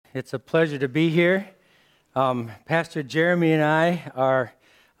It's a pleasure to be here. Pastor Jeremy and I are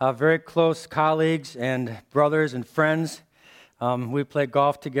very close colleagues and brothers and friends. We play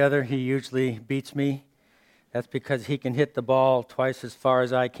golf together. He usually beats me. That's because he can hit the ball twice as far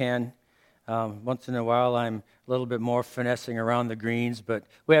as I can. Once in a while, I'm a little bit more finessing around the greens, but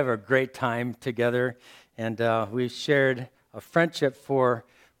we have a great time together. And we shared a friendship for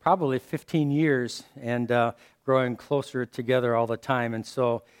probably 15 years and growing closer together all the time. And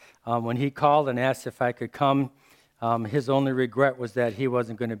so when he called and asked if I could come, his only regret was that he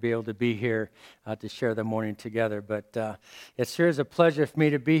wasn't going to be able to be here to share the morning together. But it sure is a pleasure for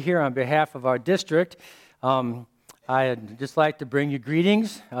me to be here on behalf of our district. I'd just like to bring you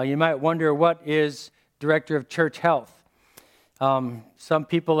greetings. You might wonder, what is Director of Church Health? Some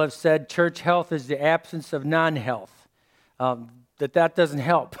people have said church health is the absence of non-health. That doesn't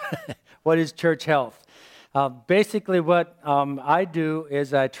help. What is church health? Basically, what I do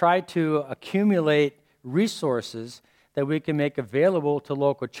is I try to accumulate resources that we can make available to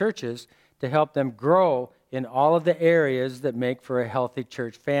local churches to help them grow in all of the areas that make for a healthy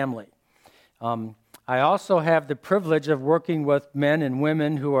church family. I also have the privilege of working with men and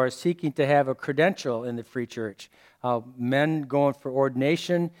women who are seeking to have a credential in the Free Church. Men going for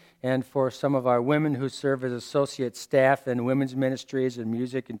ordination, and for some of our women who serve as associate staff in women's ministries and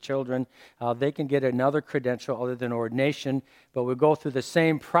music and children, they can get another credential other than ordination, but we go through the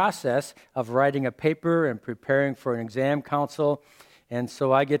same process of writing a paper and preparing for an exam council, and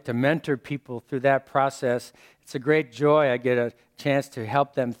so I get to mentor people through that process. It's a great joy. I get a chance to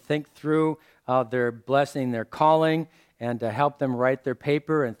help them think through their blessing, their calling, and to help them write their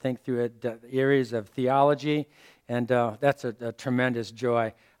paper and think through areas of theology, and that's a tremendous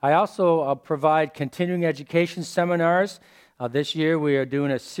joy. I also provide continuing education seminars. This year we are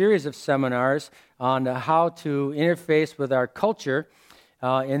doing a series of seminars on how to interface with our culture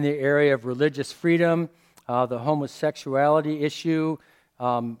in the area of religious freedom, the homosexuality issue,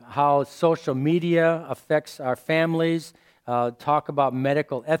 how social media affects our families, talk about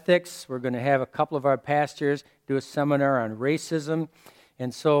medical ethics. We're going to have a couple of our pastors do a seminar on racism.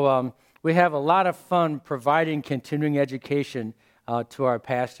 And so we have a lot of fun providing continuing education to our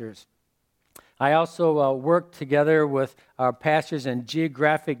pastors. I also work together with our pastors in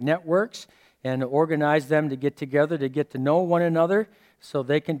geographic networks and organize them to get together to get to know one another so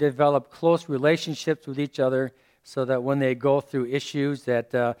they can develop close relationships with each other, so that when they go through issues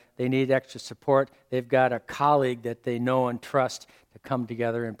that they need extra support, they've got a colleague that they know and trust to come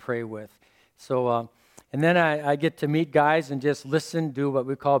together and pray with. So, and then I get to meet guys and just listen, do what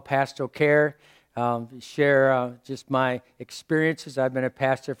we call pastoral care, share just my experiences. I've been a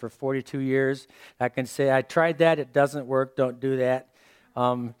pastor for 42 years. I can say, I tried that, it doesn't work, don't do that.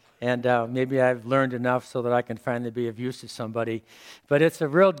 And maybe I've learned enough so that I can finally be of use to somebody. But it's a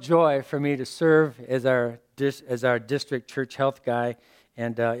real joy for me to serve as our district church health guy,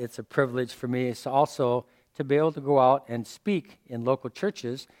 and it's a privilege for me. It's also to be able to go out and speak in local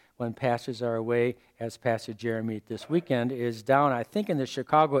churches when pastors are away, as Pastor Jeremy this weekend is down, I think, in the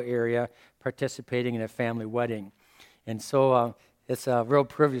Chicago area, participating in a family wedding. And so it's a real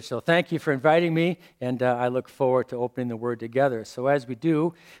privilege. So thank you for inviting me, and I look forward to opening the Word together. So as we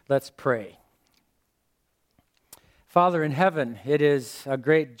do, let's pray. Father in heaven, it is a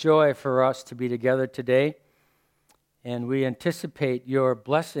great joy for us to be together today, and we anticipate your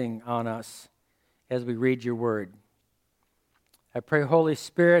blessing on us as we read your Word. I pray, Holy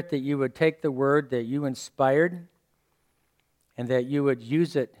Spirit, that you would take the Word that you inspired and that you would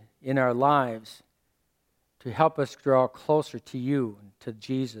use it in our lives to help us draw closer to you, and to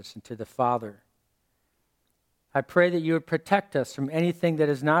Jesus, and to the Father. I pray that you would protect us from anything that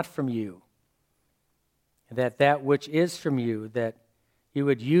is not from you, and that which is from you, that you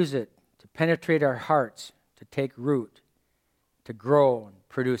would use it to penetrate our hearts, to take root, to grow and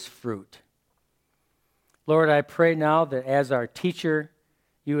produce fruit. Lord, I pray now that as our teacher,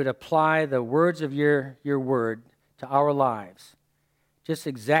 you would apply the words of your word to our lives, just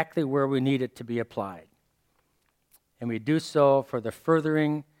exactly where we need it to be applied. And we do so for the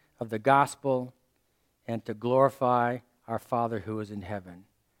furthering of the gospel and to glorify our Father who is in heaven.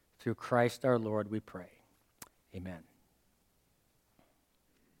 Through Christ our Lord we pray. Amen.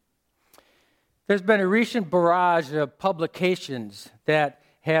 There's been a recent barrage of publications that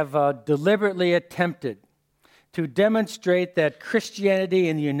have deliberately attempted to demonstrate that Christianity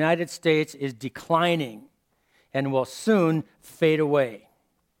in the United States is declining and will soon fade away.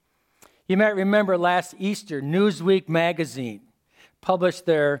 You might remember last Easter, Newsweek magazine published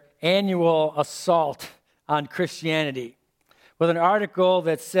their annual assault on Christianity with an article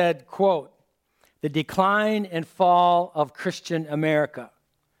that said, quote, "The decline and fall of Christian America."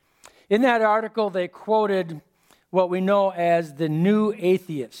 In that article, they quoted what we know as the new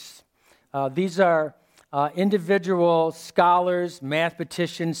atheists. These are individual scholars,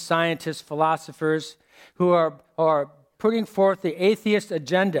 mathematicians, scientists, philosophers who are putting forth the atheist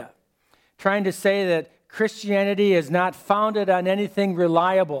agenda, trying to say that Christianity is not founded on anything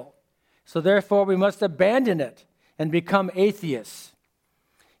reliable, so therefore we must abandon it and become atheists.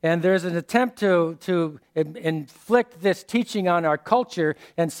 And there's an attempt to inflict this teaching on our culture,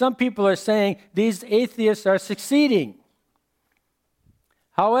 and some people are saying these atheists are succeeding.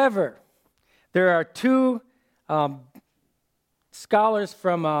 However, there are two scholars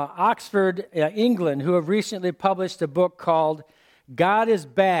from Oxford, England, who have recently published a book called God is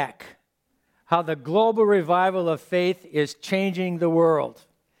Back: How the Global Revival of Faith is Changing the World.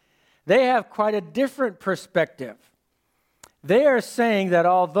 They have quite a different perspective. They are saying that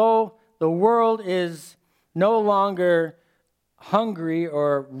although the world is no longer hungry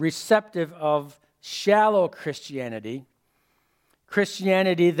or receptive of shallow Christianity,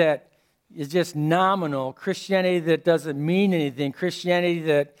 Christianity that is just nominal, Christianity that doesn't mean anything, Christianity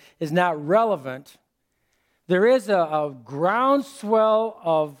that is not relevant, there is a groundswell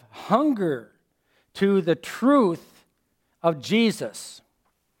of hunger to the truth of Jesus.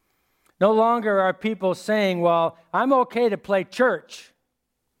 No longer are people saying, well, I'm okay to play church.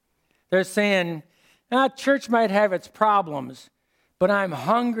 They're saying, church might have its problems, but I'm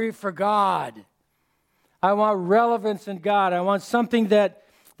hungry for God. I want relevance in God. I want something that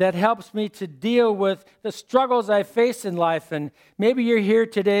helps me to deal with the struggles I face in life. And maybe you're here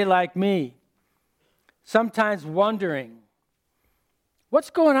today like me, sometimes wondering, what's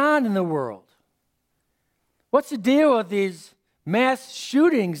going on in the world? What's the deal with these mass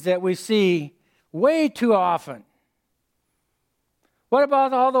shootings that we see way too often? What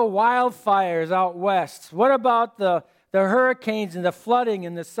about all the wildfires out west? What about the hurricanes and the flooding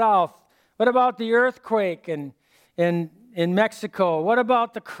in the south? What about the earthquake in Mexico? What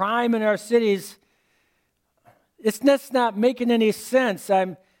about the crime in our cities? It's just not making any sense.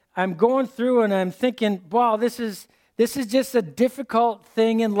 I'm going through and I'm thinking, wow, this is just a difficult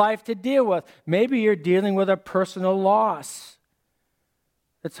thing in life to deal with. Maybe you're dealing with a personal loss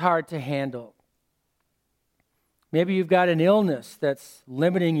that's hard to handle. Maybe you've got an illness that's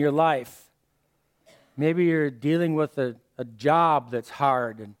limiting your life. Maybe you're dealing with a job that's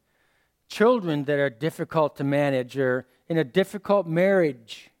hard and children that are difficult to manage, or in a difficult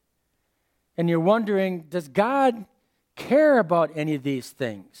marriage. And you're wondering, does God care about any of these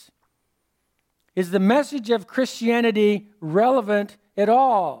things? Is the message of Christianity relevant at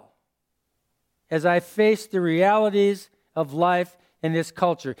all as I face the realities of life in this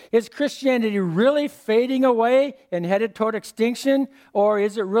culture? Is Christianity really fading away and headed toward extinction? Or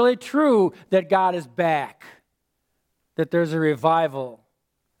is it really true that God is back? That there's a revival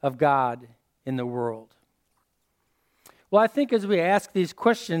of God in the world? Well, I think as we ask these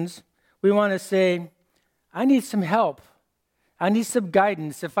questions, we want to say, I need some help. I need some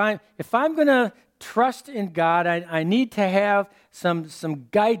guidance. If I'm going to trust in God, I need to have some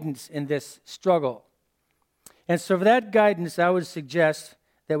guidance in this struggle. And so for that guidance, I would suggest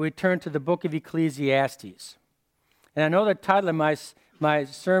that we turn to the book of Ecclesiastes. And I know the title of my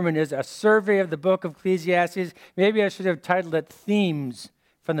sermon is A Survey of the Book of Ecclesiastes. Maybe I should have titled it Themes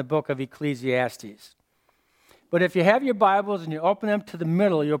from the book of Ecclesiastes. But if you have your Bibles and you open them to the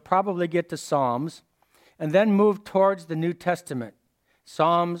middle, you'll probably get to Psalms, and then move towards the New Testament.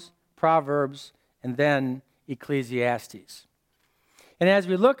 Psalms, Proverbs, and then Ecclesiastes. And as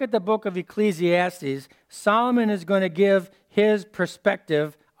we look at the book of Ecclesiastes, Solomon is going to give his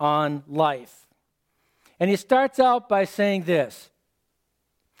perspective on life. And he starts out by saying this: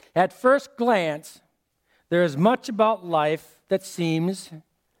 at first glance, there is much about life that seems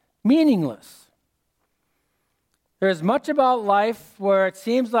meaningless. There's much about life where it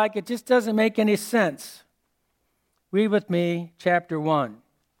seems like it just doesn't make any sense. Read with me chapter 1,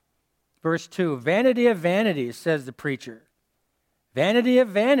 verse 2. Vanity of vanities, says the preacher. Vanity of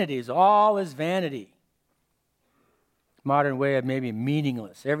vanities, all is vanity. Modern way of maybe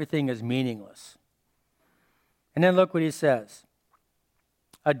meaningless. Everything is meaningless. And then look what he says.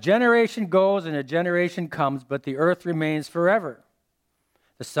 A generation goes and a generation comes, but the earth remains forever.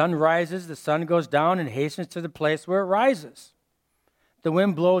 The sun rises, the sun goes down and hastens to the place where it rises. The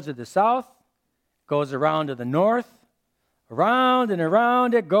wind blows to the south, goes around to the north. Around and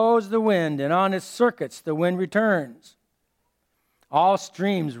around it goes the wind, and on its circuits the wind returns. All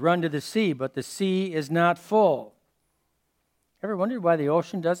streams run to the sea, but the sea is not full. Ever wondered why the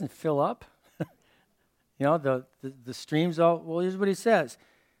ocean doesn't fill up? The streams well, here's what he says.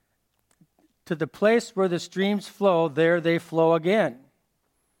 To the place where the streams flow, there they flow again.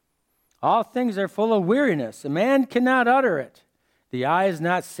 All things are full of weariness. A man cannot utter it. The eye is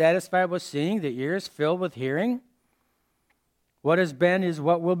not satisfied with seeing. The ear is filled with hearing. What has been is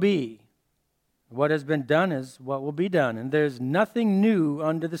what will be. What has been done is what will be done. And there's nothing new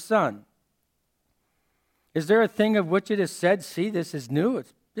under the sun. Is there a thing of which it is said, see, this is new?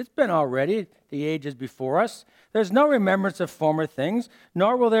 It's been already the ages before us. There's no remembrance of former things,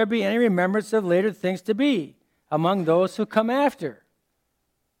 nor will there be any remembrance of later things to be among those who come after.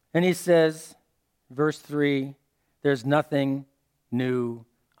 And he says, verse 3, there's nothing new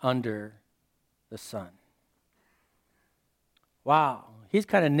under the sun. Wow, he's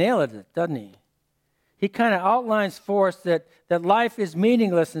kind of nailed it, doesn't he? He kind of outlines for us that life is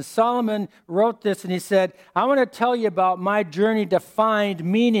meaningless. And Solomon wrote this and he said, I want to tell you about my journey to find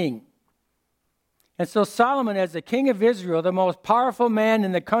meaning. And so Solomon, as the king of Israel, the most powerful man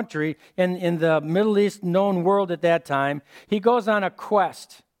in the country, in the Middle East known world at that time, he goes on a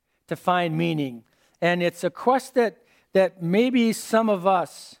quest to find meaning. And it's a quest that maybe some of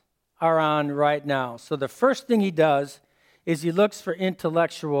us are on right now. So the first thing he does is he looks for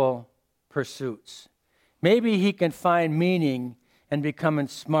intellectual pursuits. Maybe he can find meaning and becoming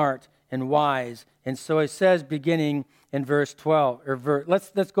smart and wise. And so he says, beginning in verse 12, or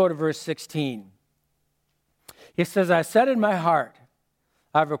let's go to verse 16. He says, I said in my heart,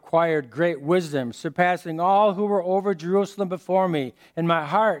 I've acquired great wisdom, surpassing all who were over Jerusalem before me. And my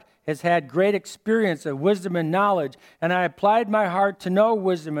heart has had great experience of wisdom and knowledge. And I applied my heart to know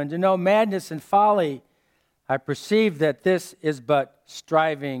wisdom and to know madness and folly. I perceive that this is but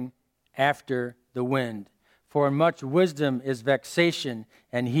striving after the wind. For in much wisdom is vexation,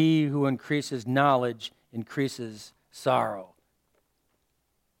 and he who increases knowledge increases sorrow.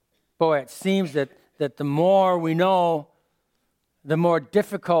 Boy, it seems that the more we know, the more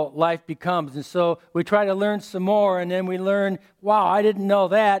difficult life becomes. And so we try to learn some more, and then we learn, wow, I didn't know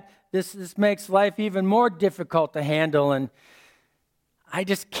that. This makes life even more difficult to handle, and I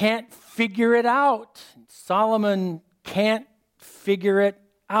just can't figure it out. Solomon can't figure it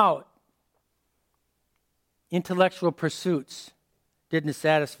out. Intellectual pursuits didn't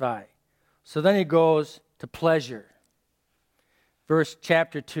satisfy. So then he goes to pleasure.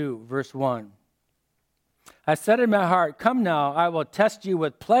 Chapter 2, verse 1. I said in my heart, come now, I will test you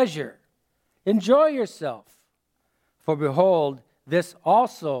with pleasure. Enjoy yourself. For behold, this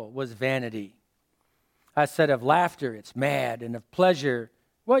also was vanity. I said of laughter, it's mad, and of pleasure,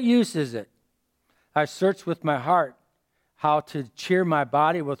 what use is it? I searched with my heart how to cheer my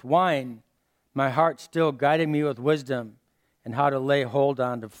body with wine, my heart still guiding me with wisdom, and how to lay hold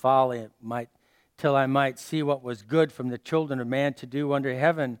on to folly till I might see what was good from the children of man to do under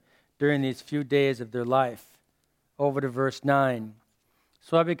heaven during these few days of their life. Over to verse 9.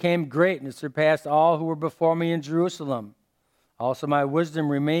 So I became great and surpassed all who were before me in Jerusalem. Also my wisdom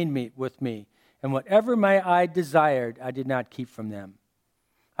remained with me, and whatever my eye desired, I did not keep from them.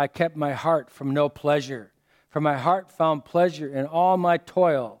 I kept my heart from no pleasure, for my heart found pleasure in all my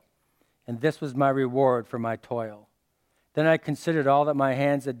toil, and this was my reward for my toil. Then I considered all that my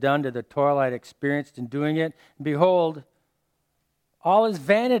hands had done to the toil I had experienced in doing it, and behold, all is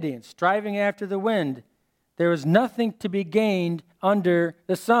vanity and striving after the wind. There is nothing to be gained under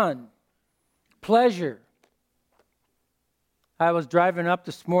the sun. Pleasure. I was driving up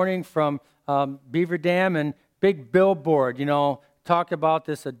this morning from Beaver Dam, and big billboard, talked about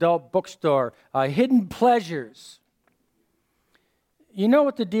this adult bookstore, Hidden Pleasures. You know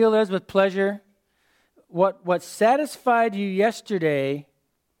what the deal is with pleasure? What satisfied you yesterday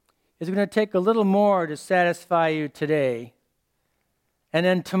is going to take a little more to satisfy you today. And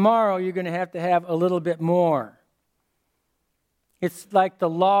then tomorrow you're going to have a little bit more. It's like the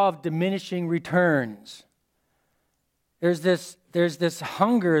law of diminishing returns. There's this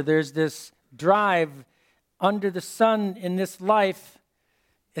hunger, there's this drive under the sun in this life.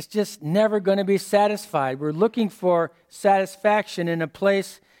 It's just never going to be satisfied. We're looking for satisfaction in a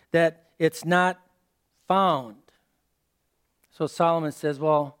place that it's not found. So Solomon says,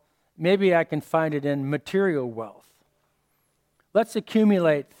 well, maybe I can find it in material wealth. Let's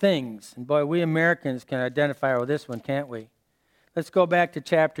accumulate things. And boy, we Americans can identify with this one, can't we? Let's go back to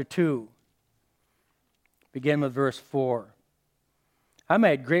chapter 2. Begin with verse 4. I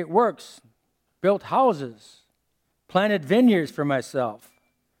made great works, built houses, planted vineyards for myself.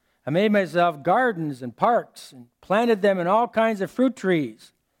 I made myself gardens and parks and planted them in all kinds of fruit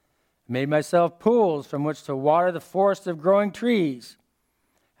trees. I made myself pools from which to water the forest of growing trees.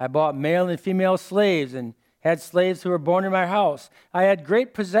 I bought male and female slaves and had slaves who were born in my house. I had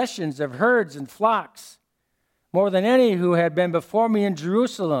great possessions of herds and flocks, more than any who had been before me in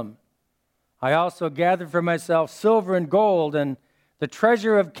Jerusalem. I also gathered for myself silver and gold and the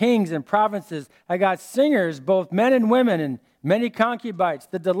treasure of kings and provinces. I got singers, both men and women, and many concubines,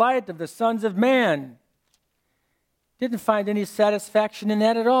 the delight of the sons of man. Didn't find any satisfaction in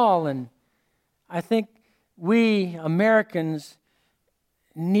that at all. And I think we Americans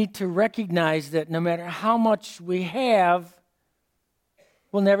need to recognize that no matter how much we have,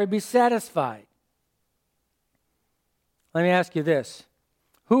 we'll never be satisfied. Let me ask you this.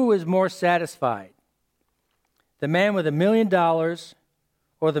 Who is more satisfied? The man with $1 million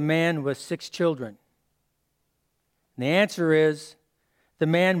or the man with 6 children? And the answer is the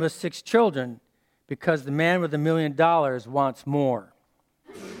man with 6 children, because the man with $1 million wants more.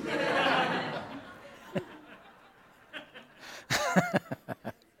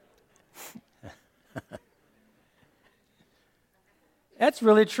 That's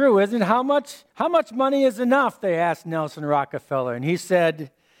really true, isn't it? How much money is enough? They asked Nelson Rockefeller, and he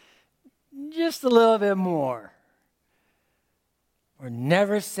said, just a little bit more. We're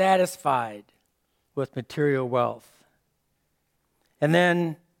never satisfied with material wealth. And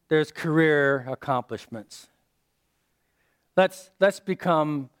then there's career accomplishments. Let's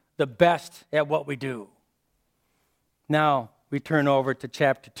become the best at what we do. Now we turn over to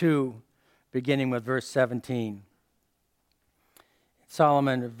chapter 2, beginning with verse 17.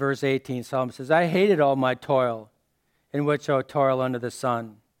 Solomon, verse 18, Solomon says, I hated all my toil, in which I toil under the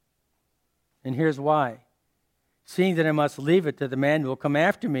sun. And here's why. Seeing that I must leave it to the man who will come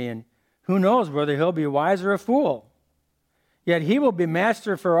after me, and who knows whether he'll be wise or a fool. Yet he will be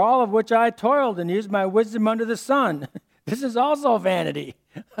master for all of which I toiled and used my wisdom under the sun. This is also vanity.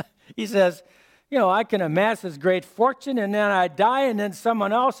 He says, I can amass this great fortune, and then I die, and then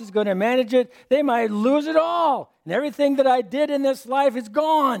someone else is going to manage it. They might lose it all, and everything that I did in this life is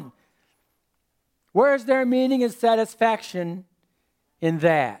gone. Where is there meaning and satisfaction in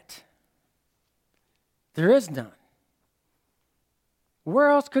that? There is none. Where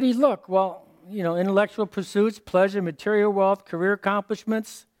else could he look? Well, intellectual pursuits, pleasure, material wealth, career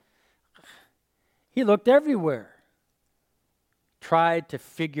accomplishments. He looked everywhere, tried to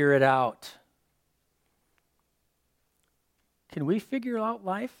figure it out. Can we figure out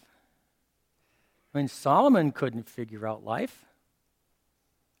life? I mean, Solomon couldn't figure out life.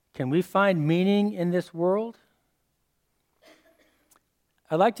 Can we find meaning in this world?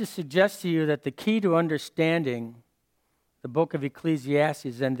 I'd like to suggest to you that the key to understanding the book of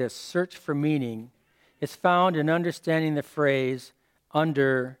Ecclesiastes and this search for meaning is found in understanding the phrase,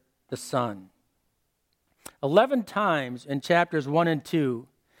 under the sun. 11 times in chapters 1 and 2,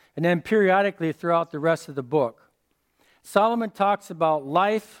 and then periodically throughout the rest of the book, Solomon talks about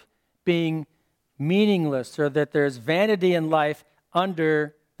life being meaningless, or that there's vanity in life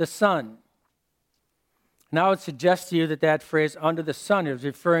under the sun. Now I would suggest to you that phrase, under the sun, is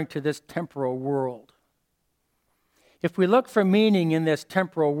referring to this temporal world. If we look for meaning in this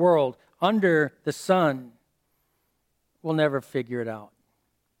temporal world, under the sun, we'll never figure it out.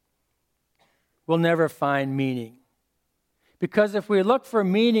 We'll never find meaning. Because if we look for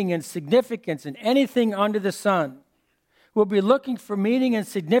meaning and significance in anything under the sun, we'll be looking for meaning and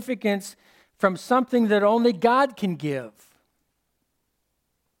significance from something that only God can give.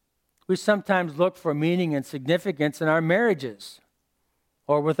 We sometimes look for meaning and significance in our marriages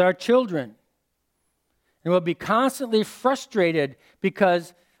or with our children. And we'll be constantly frustrated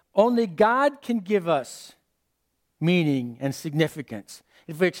because only God can give us meaning and significance.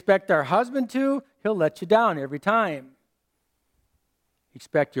 If we expect our husband to, he'll let you down every time.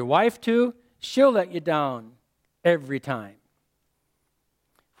 Expect your wife to, she'll let you down every time.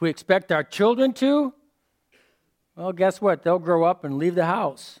 If we expect our children to, well, guess what? They'll grow up and leave the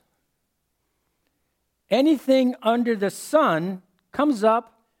house. Anything under the sun comes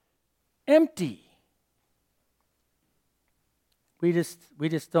up empty. We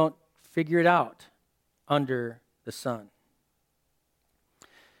just don't figure it out under the sun.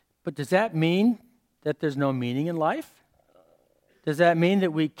 But does that mean that there's no meaning in life? Does that mean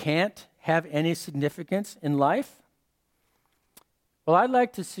that we can't have any significance in life? Well, I'd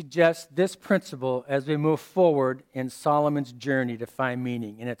like to suggest this principle as we move forward in Solomon's journey to find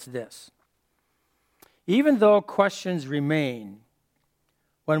meaning, and it's this. Even though questions remain,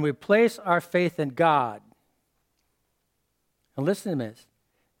 when we place our faith in God, and listen to this,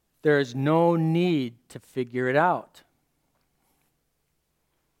 there is no need to figure it out.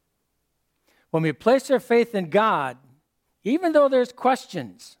 When we place our faith in God, even though there's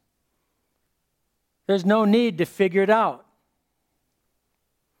questions, there's no need to figure it out.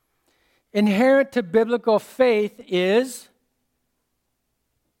 Inherent to biblical faith is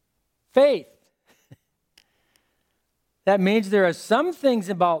faith. That means there are some things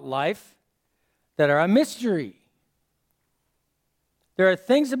about life that are a mystery. There are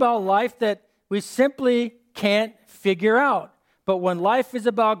things about life that we simply can't figure out. But when life is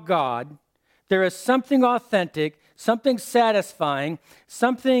about God, there is something authentic, something satisfying,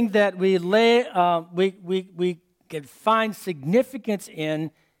 something that we can find significance in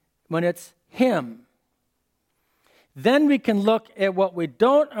when it's Him. Then we can look at what we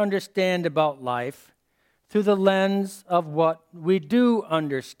don't understand about life through the lens of what we do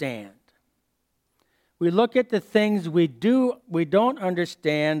understand. We look at the things we don't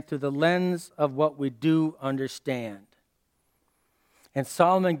understand through the lens of what we do understand. And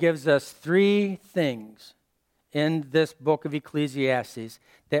Solomon gives us 3 things in this book of Ecclesiastes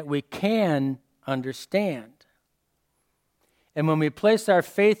that we can understand. And when we place our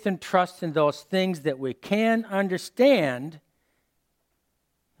faith and trust in those things that we can understand,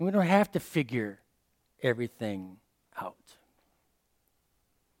 we don't have to figure everything out.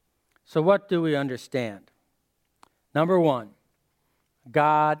 So what do we understand? Number 1,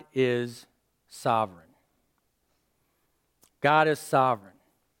 God is sovereign. God is sovereign.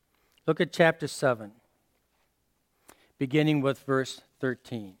 Look at chapter 7, beginning with verse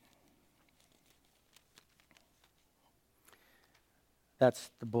 13.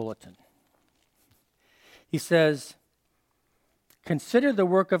 That's the bulletin. He says, "Consider the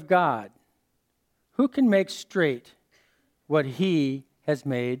work of God. Who can make straight what He has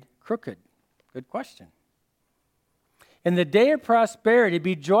made crooked?" Good question. "In the day of prosperity,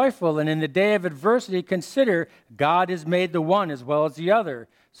 be joyful, and in the day of adversity, consider God has made the one as well as the other,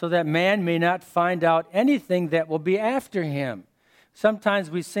 so that man may not find out anything that will be after him." Sometimes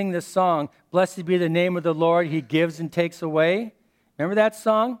we sing this song, "Blessed be the name of the Lord, He gives and takes away." Remember that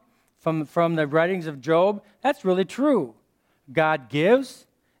song from the writings of Job? That's really true. God gives,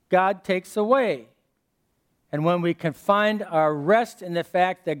 God takes away. And when we can find our rest in the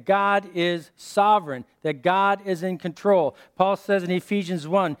fact that God is sovereign, that God is in control. Paul says in Ephesians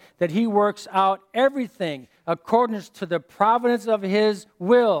 1 that He works out everything according to the providence of His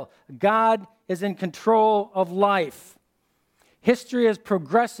will. God is in control of life. History is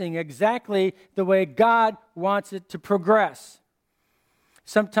progressing exactly the way God wants it to progress.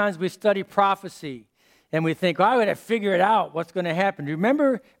 Sometimes we study prophecy and we think, I would have figured out what's going to happen. Do you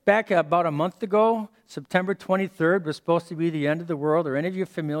remember back about a month ago, September 23rd was supposed to be the end of the world? Are any of you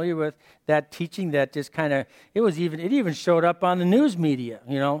familiar with that teaching that just kind of, it even showed up on the news media,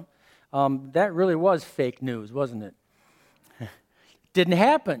 you know? That really was fake news, wasn't it? Didn't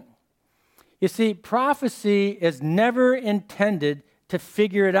happen. You see, prophecy is never intended to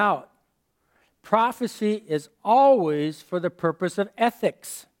figure it out. Prophecy is always for the purpose of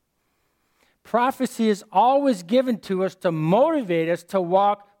ethics. Prophecy is always given to us to motivate us to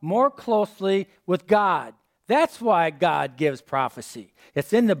walk more closely with God. That's why God gives prophecy.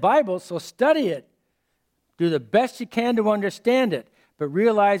 It's in the Bible, so study it. Do the best you can to understand it, but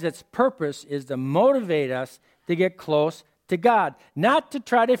realize its purpose is to motivate us to get close to God, not to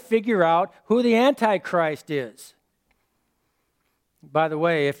try to figure out who the Antichrist is. By the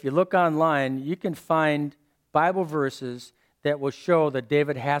way, if you look online, you can find Bible verses that will show that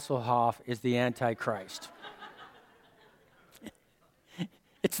David Hasselhoff is the Antichrist.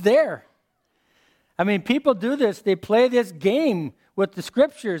 It's there. I mean, people do this. They play this game with the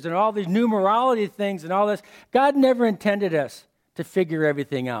Scriptures and all these numerology things and all this. God never intended us to figure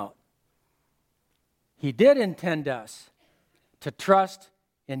everything out. He did intend us to trust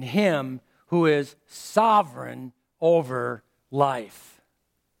in Him who is sovereign over life.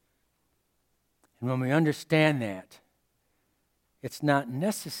 And when we understand that, it's not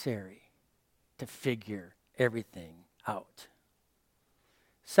necessary to figure everything out.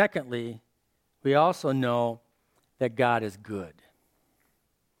 Secondly, we also know that God is good.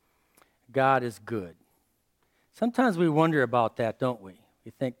 God is good. Sometimes we wonder about that, don't we?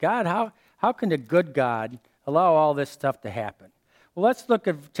 We think, God, how can a good God allow all this stuff to happen? Well, let's look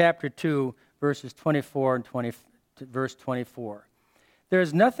at chapter 2, verses 24 and verse 24. "There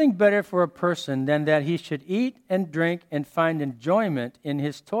is nothing better for a person than that he should eat and drink and find enjoyment in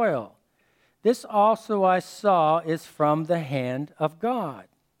his toil. This also I saw is from the hand of God."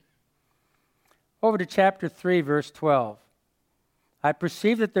 Over to chapter 3, verse 12. "I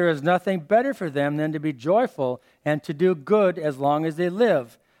perceive that there is nothing better for them than to be joyful and to do good as long as they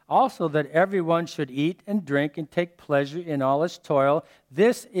live. Also that everyone should eat and drink and take pleasure in all his toil.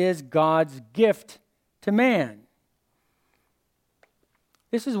 This is God's gift to man."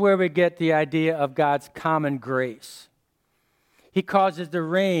 This is where we get the idea of God's common grace. He causes the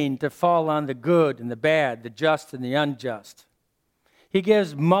rain to fall on the good and the bad, the just and the unjust. He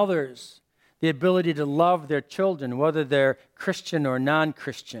gives mothers the ability to love their children, whether they're Christian or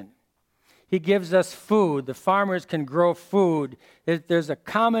non-Christian. He gives us food. The farmers can grow food. There's a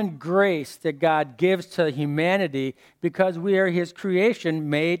common grace that God gives to humanity because we are his creation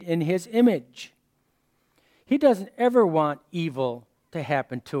made in his image. He doesn't ever want evil to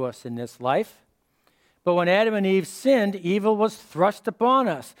happen to us in this life. But when Adam and Eve sinned, evil was thrust upon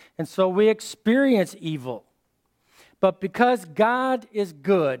us, and so we experience evil. But because God is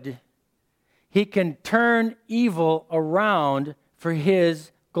good, he can turn evil around for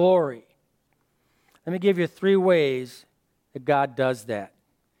his glory. Let me give you 3 ways that God does that,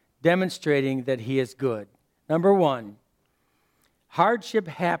 demonstrating that he is good. Number 1, hardship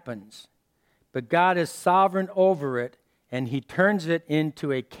happens, but God is sovereign over it, and he turns it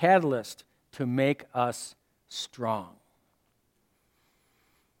into a catalyst to make us strong.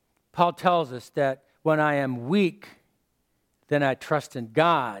 Paul tells us that when I am weak, then I trust in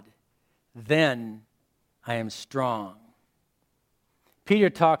God, then I am strong. Peter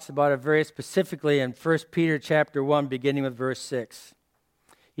talks about it very specifically in 1 Peter chapter 1, beginning with verse 6.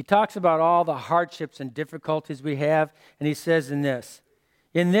 He talks about all the hardships and difficulties we have, and he says in this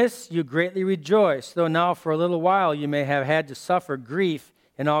you greatly rejoice, though now for a little while you may have had to suffer grief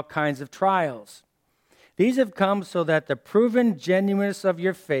in all kinds of trials. These have come so that the proven genuineness of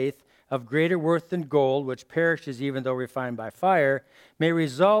your faith, of greater worth than gold, which perishes even though refined by fire, may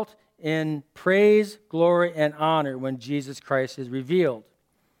result in praise, glory, and honor when Jesus Christ is revealed.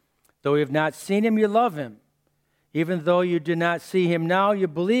 Though you have not seen him, you love him. Even though you do not see him now, you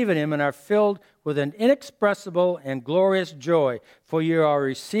believe in him and are filled with an inexpressible and glorious joy, for you are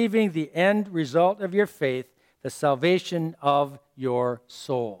receiving the end result of your faith, the salvation of your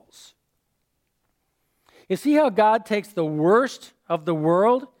souls. You see how God takes the worst of the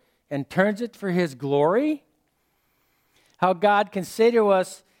world and turns it for his glory? How God can say to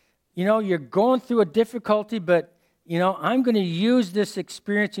us, you're going through a difficulty, but, I'm going to use this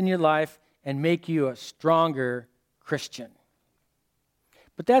experience in your life and make you a stronger Christian.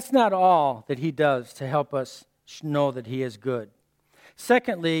 But that's not all that he does to help us know that he is good.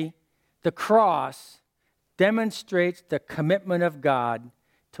 Secondly, the cross demonstrates the commitment of God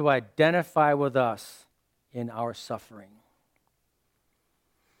to identify with us in our suffering.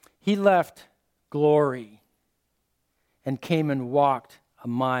 He left glory and came and walked a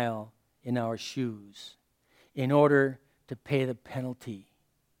mile in our shoes in order to pay the penalty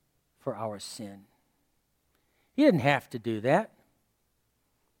for our sin. He didn't have to do that.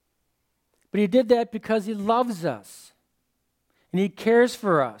 But he did that because he loves us and he cares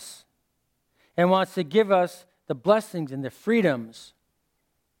for us and wants to give us the blessings and the freedoms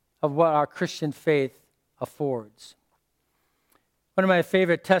of what our Christian faith affords. One of my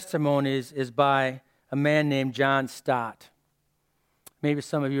favorite testimonies is by a man named John Stott. Maybe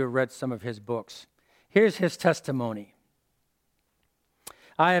some of you have read some of his books. Here's his testimony.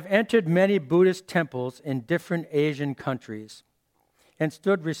 I have entered many Buddhist temples in different Asian countries and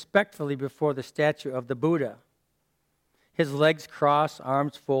stood respectfully before the statue of the Buddha. His legs crossed,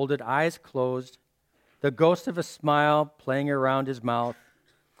 arms folded, eyes closed, the ghost of a smile playing around his mouth,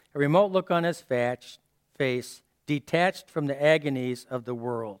 a remote look on his face, detached from the agonies of the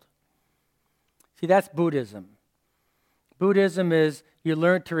world. See, that's Buddhism. Buddhism is you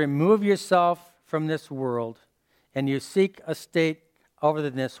learn to remove yourself from this world and you seek a state other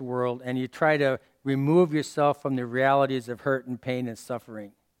than this world and you try to remove yourself from the realities of hurt and pain and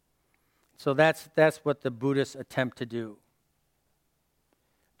suffering. So that's what the Buddhists attempt to do.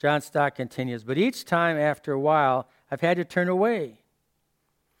 John Stott continues, but each time after a while, I've had to turn away.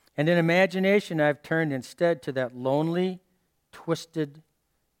 And in imagination, I've turned instead to that lonely, twisted,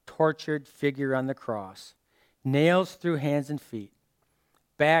 tortured figure on the cross, nails through hands and feet,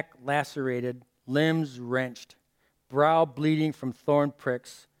 back lacerated, limbs wrenched, brow bleeding from thorn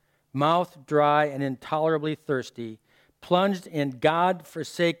pricks, mouth dry and intolerably thirsty, plunged in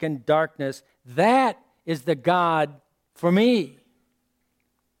God-forsaken darkness. That is the God for me.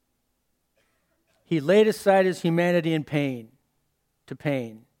 He laid aside his humanity in pain.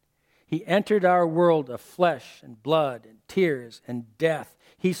 He entered our world of flesh and blood and tears and death.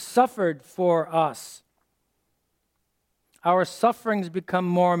 He suffered for us. Our sufferings become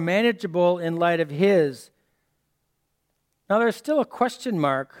more manageable in light of his. Now, there's still a question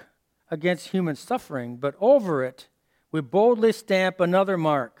mark against human suffering, but over it, we boldly stamp another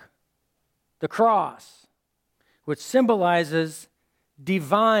mark, the cross, which symbolizes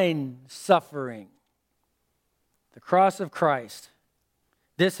divine suffering. The cross of Christ.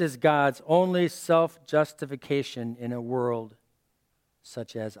 This is God's only self-justification in a world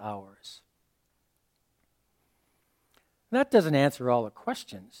such as ours. That doesn't answer all the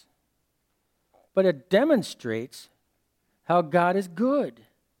questions, but it demonstrates how God is good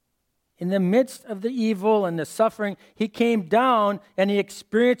in the midst of the evil and the suffering, he came down and he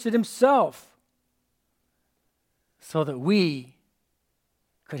experienced it himself so that we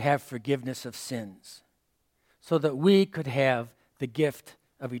could have forgiveness of sins, so that we could have the gift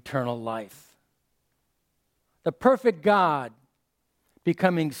of eternal life. The perfect God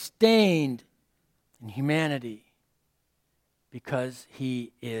becoming stained in humanity because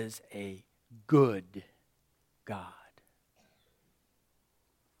he is a good God.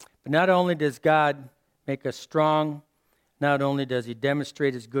 But not only does God make us strong, not only does he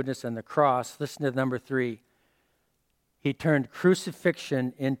demonstrate his goodness on the cross, listen to number 3. He turned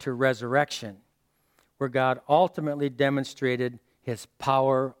crucifixion into resurrection, where God ultimately demonstrated his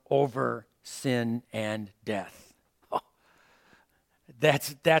power over sin and death. Oh,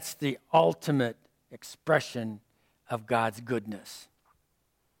 that's the ultimate expression of God's goodness.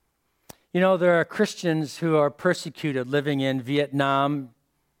 You know, there are Christians who are persecuted living in Vietnam,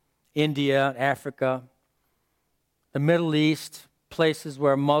 India, Africa, the Middle East, places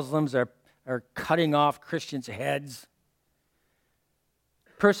where Muslims are cutting off Christians' heads.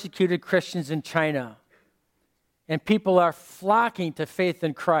 Persecuted Christians in China. And people are flocking to faith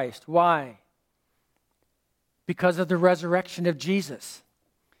in Christ. Why? Because of the resurrection of Jesus.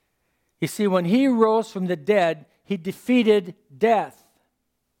 You see, when he rose from the dead, he defeated death.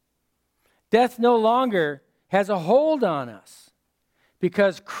 Death no longer has a hold on us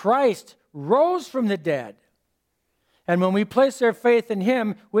because Christ rose from the dead. And when we place our faith in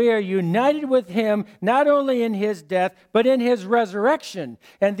him, we are united with him, not only in his death, but in his resurrection.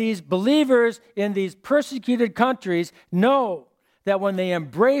 And these believers in these persecuted countries know that when they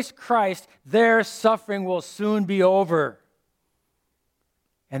embrace Christ, their suffering will soon be over.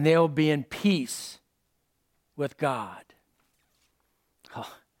 And they will be in peace with God.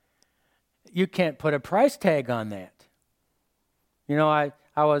 Oh, you can't put a price tag on that. You know, I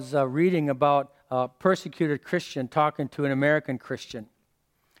was reading about a persecuted Christian talking to an American Christian.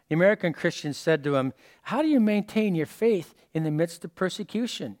 The American Christian said to him, "How do you maintain your faith in the midst of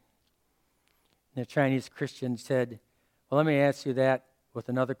persecution?" And the Chinese Christian said, "Well, let me ask you that with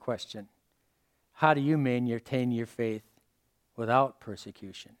another question. How do you maintain your faith without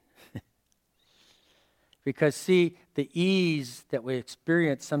persecution?" Because, see, the ease that we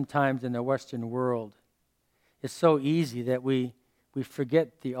experience sometimes in the Western world is so easy that we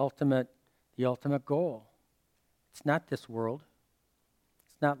forget the ultimate goal. It's not this world.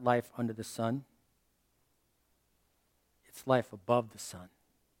 It's not life under the sun. It's life above the sun.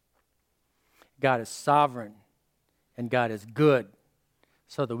 God is sovereign and God is good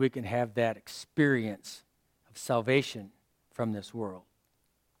so that we can have that experience of salvation from this world.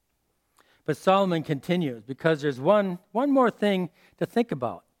 But Solomon continues because there's one more thing to think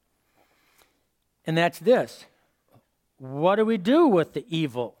about. And that's this. What do we do with the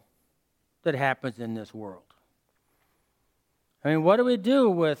evil that happens in this world? I mean, what do we do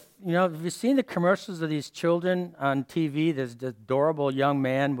with, have you seen the commercials of these children on TV? There's this adorable young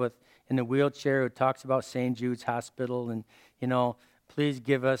man in a wheelchair who talks about St. Jude's Hospital and, please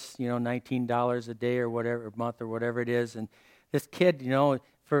give us, $19 a day or whatever, a month or whatever it is. And this kid,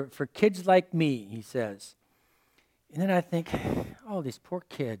 for kids like me, he says. And then I think, oh, these poor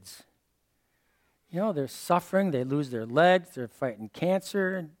kids. They're suffering, they lose their legs, they're fighting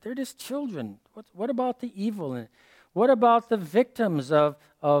cancer, and they're just children. What about the evil? And what about the victims of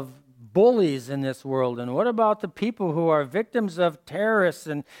bullies in this world? And what about the people who are victims of terrorists?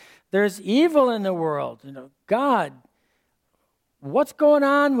 And there's evil in the world. God, what's going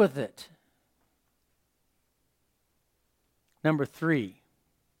on with it? Number 3,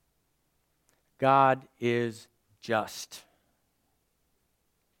 God is just.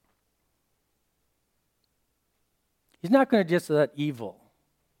 He's not going to just let evil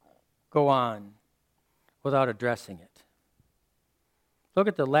go on without addressing it. Look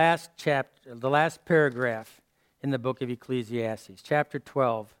at the last chapter, the last paragraph in the book of Ecclesiastes, chapter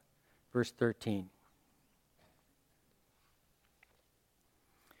 12, verse 13.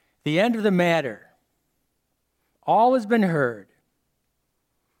 The end of the matter. All has been heard.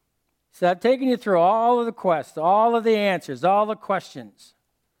 So I've taken you through all of the quests, all of the answers, all the questions.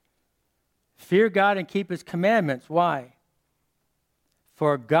 Fear God and keep his commandments. Why?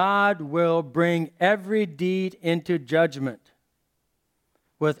 For God will bring every deed into judgment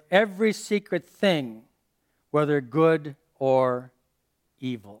with every secret thing, whether good or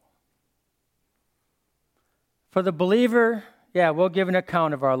evil. For the believer, we'll give an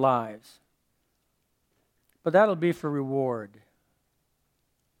account of our lives. But that'll be for reward.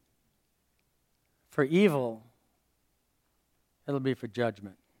 For evil, it'll be for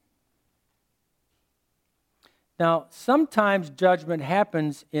judgment. Now, sometimes judgment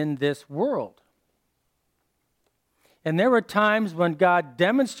happens in this world. And there were times when God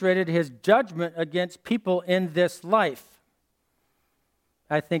demonstrated his judgment against people in this life.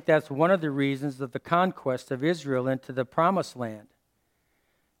 I think that's one of the reasons of the conquest of Israel into the Promised Land,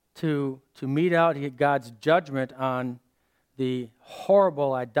 to mete out God's judgment on the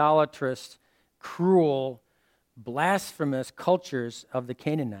horrible, idolatrous, cruel, blasphemous cultures of the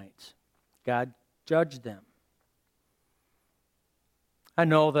Canaanites. God judged them. I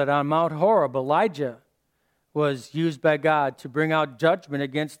know that on Mount Horeb, Elijah was used by God to bring out judgment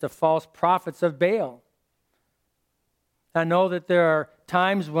against the false prophets of Baal. I know that there are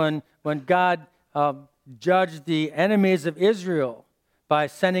times when God judged the enemies of Israel by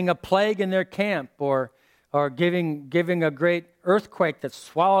sending a plague in their camp or giving a great earthquake that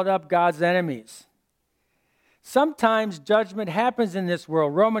swallowed up God's enemies. Sometimes judgment happens in this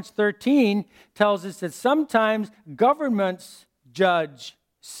world. Romans 13 tells us that sometimes governments judge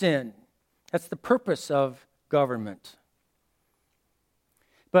sin. That's the purpose of government.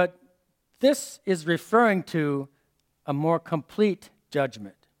 But this is referring to a more complete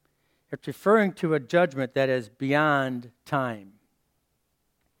judgment. It's referring to a judgment that is beyond time.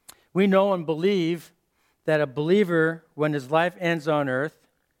 We know and believe that a believer, when his life ends on earth,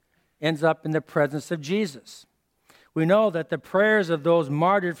 ends up in the presence of Jesus. We know that the prayers of those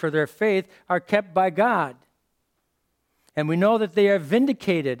martyred for their faith are kept by God. And we know that they are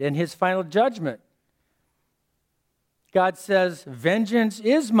vindicated in his final judgment. God says, "Vengeance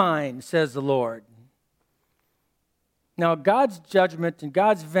is mine," says the Lord. Now, God's judgment and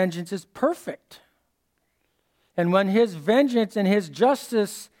God's vengeance is perfect. And when his vengeance and his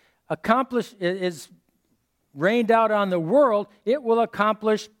justice is rained out on the world, it will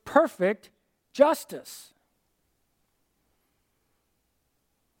accomplish perfect justice.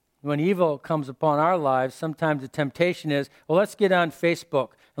 When evil comes upon our lives, sometimes the temptation is, well, let's get on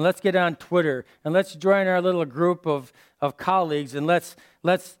Facebook, and let's get on Twitter, and let's join our little group of colleagues, and let's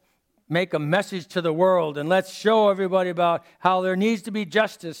make a message to the world, and let's show everybody about how there needs to be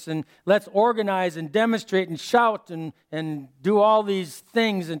justice, and let's organize and demonstrate and shout and do all these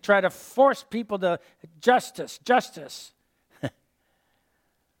things and try to force people to justice.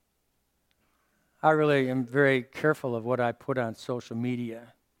 I really am very careful of what I put on social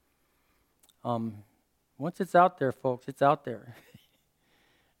media. Once it's out there, folks, it's out there.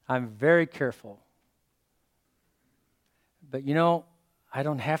 I'm very careful. But I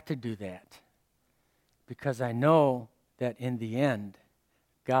don't have to do that, because I know that in the end,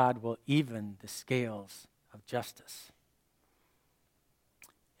 God will even the scales of justice.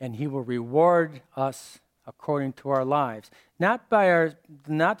 And he will reward us according to our lives. Not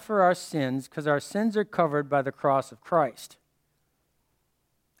for our sins, because our sins are covered by the cross of Christ.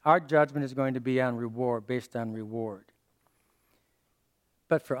 Our judgment is going to be on reward, based on reward.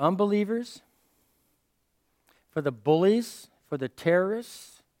 But for unbelievers, for the bullies, for the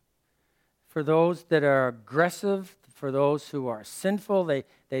terrorists, for those that are aggressive, for those who are sinful, they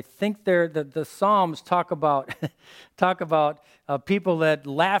think the Psalms talk about people that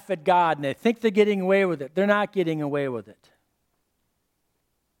laugh at God and they think they're getting away with it. They're not getting away with it.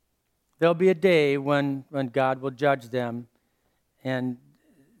 There'll be a day when God will judge them, and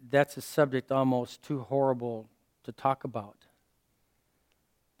that's a subject almost too horrible to talk about.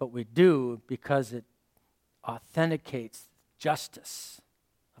 But we do, because it authenticates justice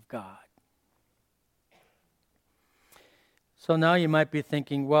of God. So now you might be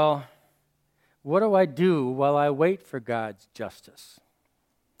thinking, well, what do I do while I wait for God's justice?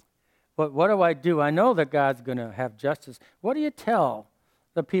 What do I do? I know that God's going to have justice. What do you tell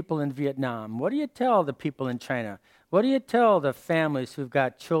the people in Vietnam? What do you tell the people in China? What do you tell the families who've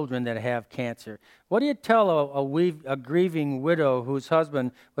got children that have cancer? What do you tell a grieving widow whose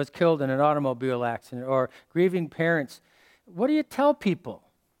husband was killed in an automobile accident, or grieving parents? What do you tell people?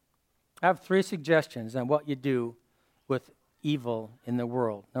 I have 3 suggestions on what you do with evil in the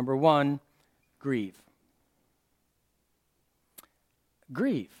world. Number 1, grieve.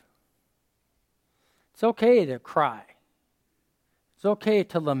 Grieve. It's okay to cry. It's okay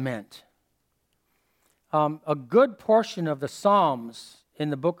to lament. A good portion of the Psalms in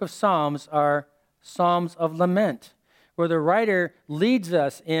the book of Psalms are Psalms of lament, where the writer leads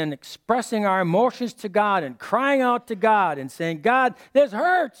us in expressing our emotions to God and crying out to God and saying, God, this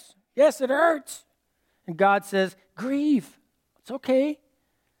hurts. Yes, it hurts. And God says, grieve. It's okay.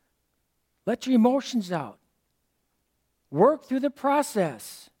 Let your emotions out. Work through the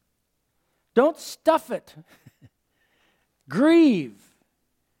process. Don't stuff it. Grieve.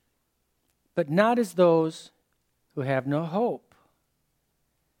 But not as those who have no hope,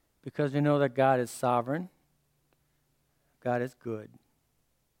 because we know that God is sovereign, God is good,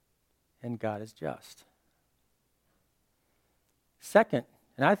 and God is just. Second,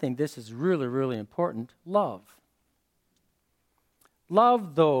 and I think this is really, really important, love.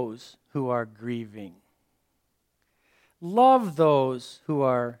 Love those who are grieving. Love those who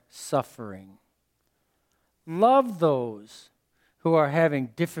are suffering. Love those who are having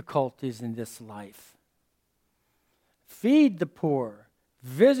difficulties in this life. Feed the poor.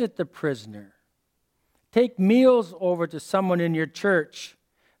 Visit the prisoner. Take meals over to someone in your church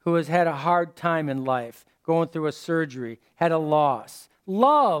who has had a hard time in life, going through a surgery, had a loss.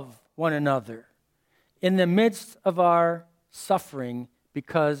 Love one another in the midst of our suffering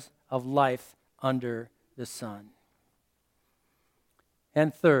because of life under the sun.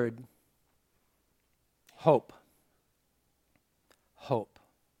 And third, hope. Hope.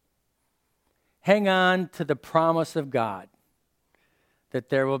 Hang on to the promise of God that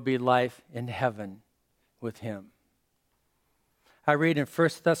there will be life in heaven with him. I read in 1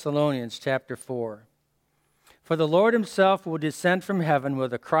 Thessalonians chapter 4. For the Lord himself will descend from heaven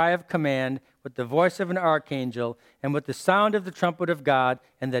with a cry of command, with the voice of an archangel, and with the sound of the trumpet of God,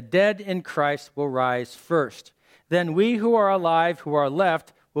 and the dead in Christ will rise first. Then we who are alive, who are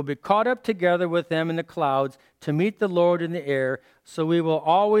left, will be caught up together with them in the clouds to meet the Lord in the air, so we will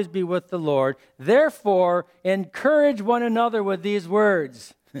always be with the Lord. Therefore, encourage one another with these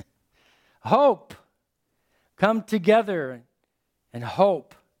words. Hope. Come together and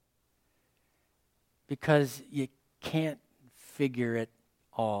hope. Because you can't figure it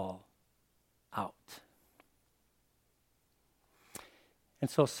all out. And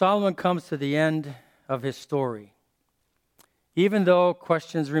so Solomon comes to the end of his story. Even though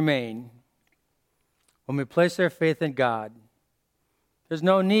questions remain, when we place our faith in God, there's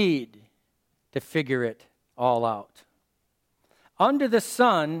no need to figure it all out. Under the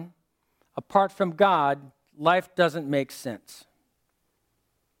sun, apart from God, life doesn't make sense.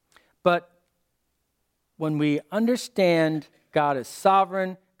 But when we understand God is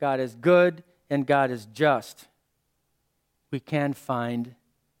sovereign, God is good, and God is just, we can find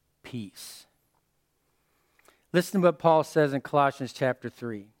peace. Listen to what Paul says in Colossians chapter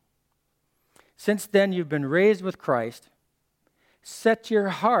 3. Since then you've been raised with Christ, set your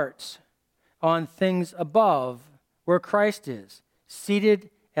hearts on things above where Christ is, seated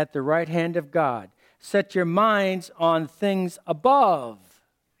at the right hand of God. Set your minds on things above,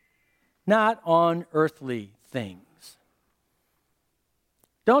 not on earthly things.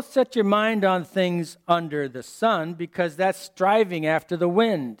 Don't set your mind on things under the sun, because that's striving after the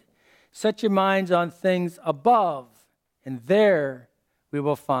wind. Set your minds on things above, and there we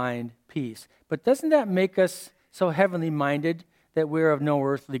will find peace. But doesn't that make us so heavenly minded that we're of no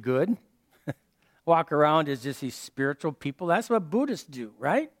earthly good? Walk around as just these spiritual people. That's what Buddhists do,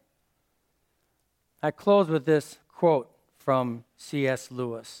 right? I close with this quote from C.S.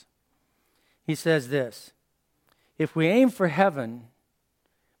 Lewis. He says this: if we aim for heaven,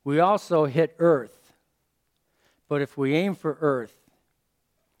 we also hit earth. But if we aim for earth,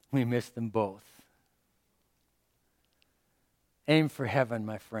 we miss them both. Aim for heaven,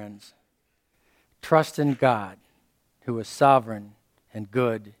 my friends. Trust in God, who is sovereign and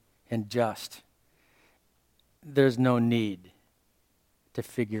good and just. There's no need to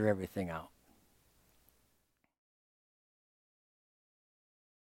figure everything out.